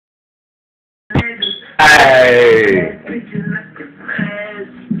Hey.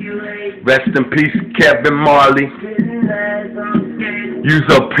 Rest in peace, Kevin Marley. You's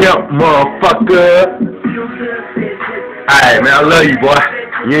a pimp, motherfucker. Alright, man, I love you, boy.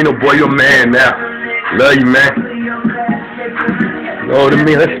 You ain't no boy, you're a man now. Love you, man. Older than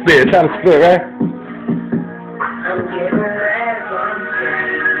me, let's spit. It's time to spit, right?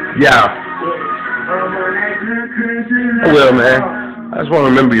 Yeah. I will, man. I just want to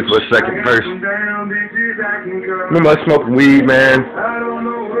remember you for a second first. Remember us smoking weed, man.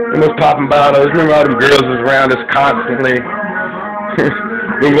 Remember us popping bottles. Remember all them girls was around us constantly.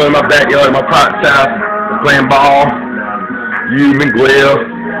 We were going in my backyard at my parents' house, playing ball. You, Miguel,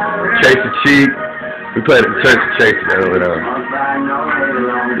 Chase the Cheek. We played at the church to Chase over there.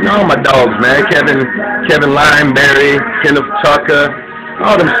 You know, all my dogs, man. Kevin Lineberry, Kenneth Tucker,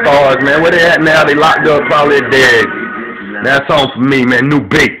 all them stars, man. Where they at now? They locked up, probably dead. That's on for me, man. New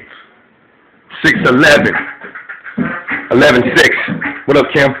beat. 6'11". 11'6". What up,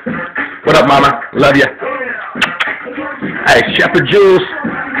 Kim? What up, mama? Love ya. Hey, Shepherd Jewlz.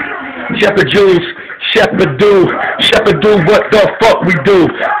 Shepherd do what the fuck we do.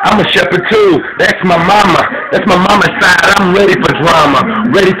 I'm a shepherd too. That's my mama. That's my mama's side. I'm ready for drama.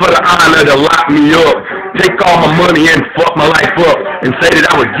 Ready for the honor to lock me up. Take all my money and fuck my life up. And say that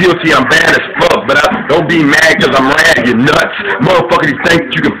I was guilty, I'm bad as fuck. But don't be mad cause I'm rad, you nuts. Motherfucker, you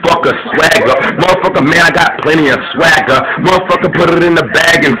think you can fuck a swagger. Motherfucker, man, I got plenty of swagger. Motherfucker, put it in the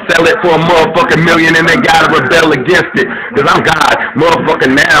bag and sell it for a motherfucking million. And they gotta rebel against it. Cause I'm God.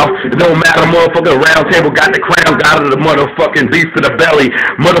 Motherfucker, now. It don't matter, motherfucker. Round table got the crown. God of the motherfucking beast of the belly.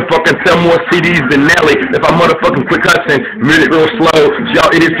 Motherfucking sell more CDs than Nelly. If I motherfucking quit cussing, music real slow. So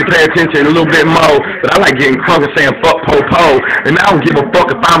y'all idiots can pay attention a little bit more. But I like getting crunk and saying fuck po-po. And I don't give a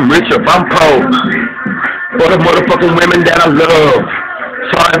fuck if I'm rich or if I'm poor. For the motherfucking women that I love.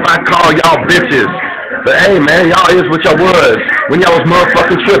 Sorry if I call y'all bitches. But hey, man, y'all is what y'all was when y'all was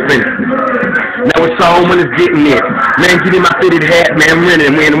motherfucking tripping. Now it's on when it's getting it. Man, give me my fitted hat, man,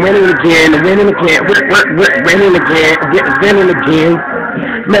 winning again, winning again.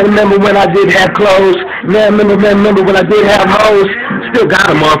 Man, remember when I did have clothes? Man, remember when I did have hoes? Still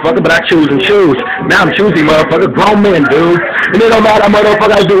got a motherfucker, but I choose and choose. Now I'm choosing, motherfucker, grown man, dude. And it don't matter,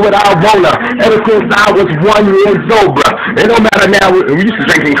 motherfucker, I do what I wanna. Ever since I was 1 year old, bruh. It don't matter now, we used to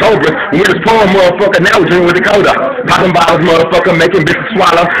drinking Cobra. We were just pouring, motherfucker, now we're drinking with Dakota. Popping bottles, motherfucker, making bitches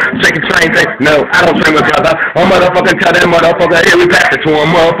swallow. Shaking train thing. No, I don't drink with brother. Oh, motherfucker, tell that motherfucker, here we pass it to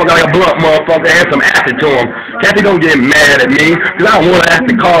him, motherfucker, like a blunt, motherfucker, and some acid to him. Kathy, don't get mad at me, cause I don't wanna have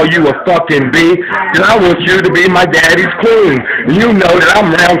to call you a fucking B, cause I want you to be my daddy's queen. And you know that I'm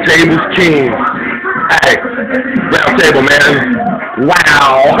Round Table's king. Hey, Round Table, man.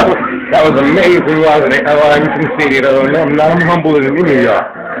 Wow. That was amazing, wasn't it? Oh, you can see it. I'm humbler than any of y'all.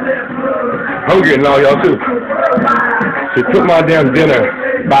 Hungry than all y'all, too. So took my damn dinner,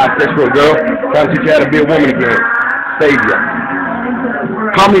 bisexual girl, trying to teach you how to be a woman again. Savior.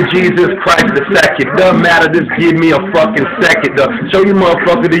 Call me Jesus Christ the second. Doesn't matter, just give me a fucking second. Show you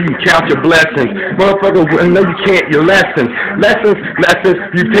motherfucker that you can count your blessings. Motherfucker, no you can't, your lessons. Lessons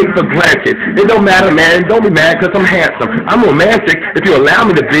you take for granted. It don't matter, man. Don't be mad because I'm handsome. I'm romantic if you allow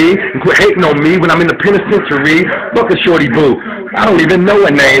me to be. And quit hating on me when I'm in the penitentiary. Fuck a shorty boo. I don't even know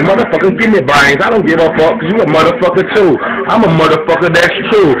her name. Motherfucker, give me brains. I don't give a fuck because you a motherfucker too. I'm a motherfucker, that's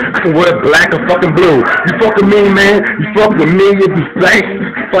true. I can wear black or fucking blue. You fuck with me, man. You fuck with me, you be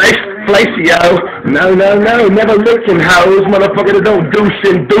Flacio. No. Never looking hoes. Motherfucker that don't douche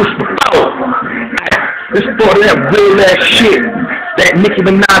before. This for that real ass shit. That Nicki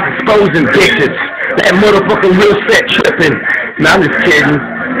Minaj exposing bitches. That motherfucker real set tripping. Nah, I'm just kidding.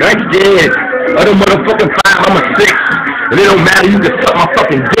 I ain't dead. Other motherfucking 5, I'm a 6. And it don't matter, you can suck my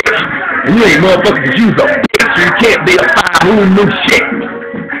fucking dick. And you ain't motherfucker cause you's a bitch. So you can't be a 5 who knew shit.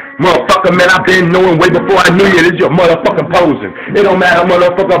 Motherfucker, man, I've been knowing way before I knew you. This your motherfucking posing. It don't matter,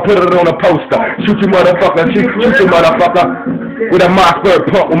 motherfucker, put it on a poster. Shoot you, motherfucker, shoot you, motherfucker. With a Mossberg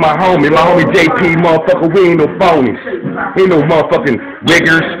pump with my homie JP, motherfucker, we ain't no phonies. We ain't no motherfucking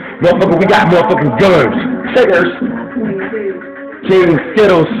riggers. Motherfucker, we got motherfucking guns. Siggers. King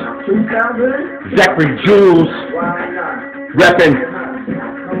Skittlz. Zachary Jewlz. Reppin'.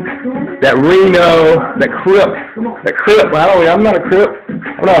 That Reno, that Crip, I'm not a Crip,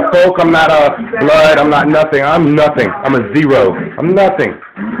 I'm not a folk, I'm not a blood, I'm not nothing, I'm nothing, I'm a zero, I'm nothing.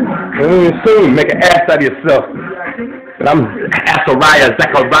 And soon, make an ass out of yourself. But I'm Zachariah,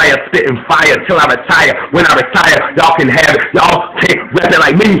 spitting fire till I retire. When I retire, y'all can have it. Y'all can't rap it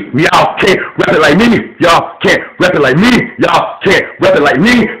like me. Y'all can't rap it like me. Y'all can't rap it like me. Y'all can't rap it like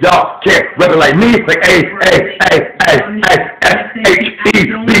me. Y'all can't rap it like me. Like A-S-H-E-B-O-R-O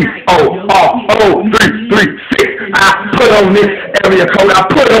 3 warrior coat, I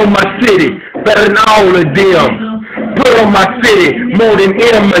put it on my city, better than all of them. Put it on my city, more than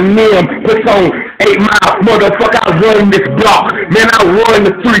Eminem. Puts on 8 Mile, motherfucker, I run this block. Man, I run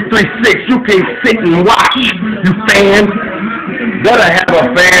the 336, you can sit and watch, you fans. Better have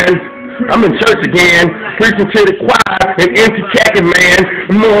a fan. I'm in church again, preaching to the choir, an empty khaki man.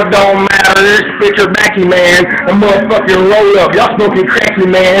 More don't matter, this picture backy man. A motherfucking roll up, y'all smoking cracky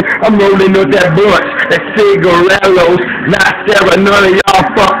man. I'm rolling up that bunch, that cigarillos. Not Sarah, none of y'all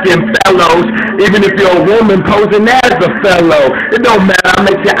fucking fellows. Even if you're a woman posing as a fellow, it don't matter, I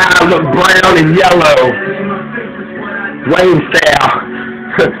make your eye look brown and yellow. Wayne style.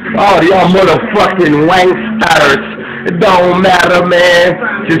 All y'all motherfucking wanksters. It don't matter, man,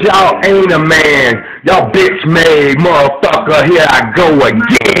 cause y'all ain't a man. Y'all bitch made, motherfucker, here I go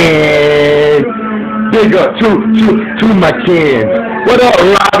again. Big up to my kin. What up,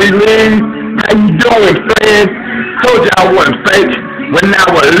 Robbie Lee? How you doing, friend? Told you I wasn't fake when I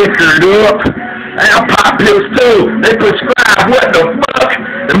was liquored up. And I pop pills too. They prescribe what the fuck?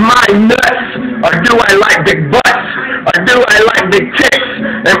 Am I nuts? Or do I like big butts? Or do I like big tits?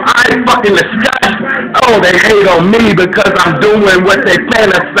 Am I fucking disgust? Oh, they hate on me because I'm doing what they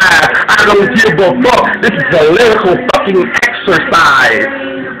fantasize. I don't give a fuck. This is a lyrical fucking exercise.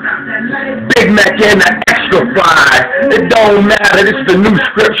 Big Mac and the extra fry. It don't matter. This is the new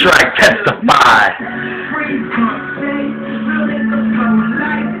scripture I testify.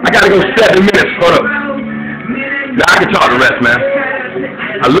 I gotta go 7 minutes. Hold up. Now I can talk the rest, man.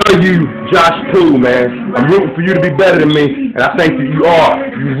 I love you, Josh Pooh, man. I'm rooting for you to be better than me, and I think that you are.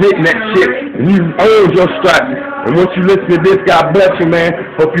 You've written that shit, and you earned your stripes. And once you listen to this, God bless you, man.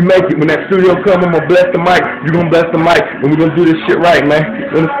 Hope you make it. When that studio comes, I'm gonna bless the mic. You're gonna bless the mic, and we're gonna do this shit right, man.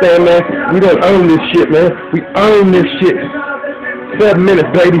 You understand, man? We don't earn this shit, man. We earn this shit. 7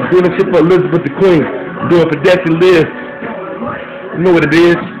 minutes, baby. Doing this shit for Elizabeth the Queen. I'm doing it for Destiny Liz. You know what it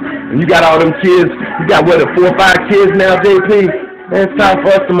is. And you got all them kids. You got, what, 4 or 5 kids now, JP? Man, it's time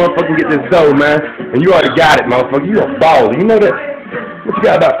for us to motherfucking get this dough, man. And you already got it, motherfucker. You a baller. You know that? What you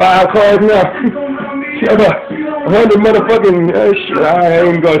got, about 5 cars now? You got about 100 motherfucking... shit, I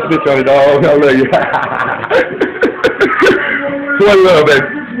ain't gonna switch on it, dog. I love you. One love,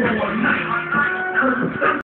 baby.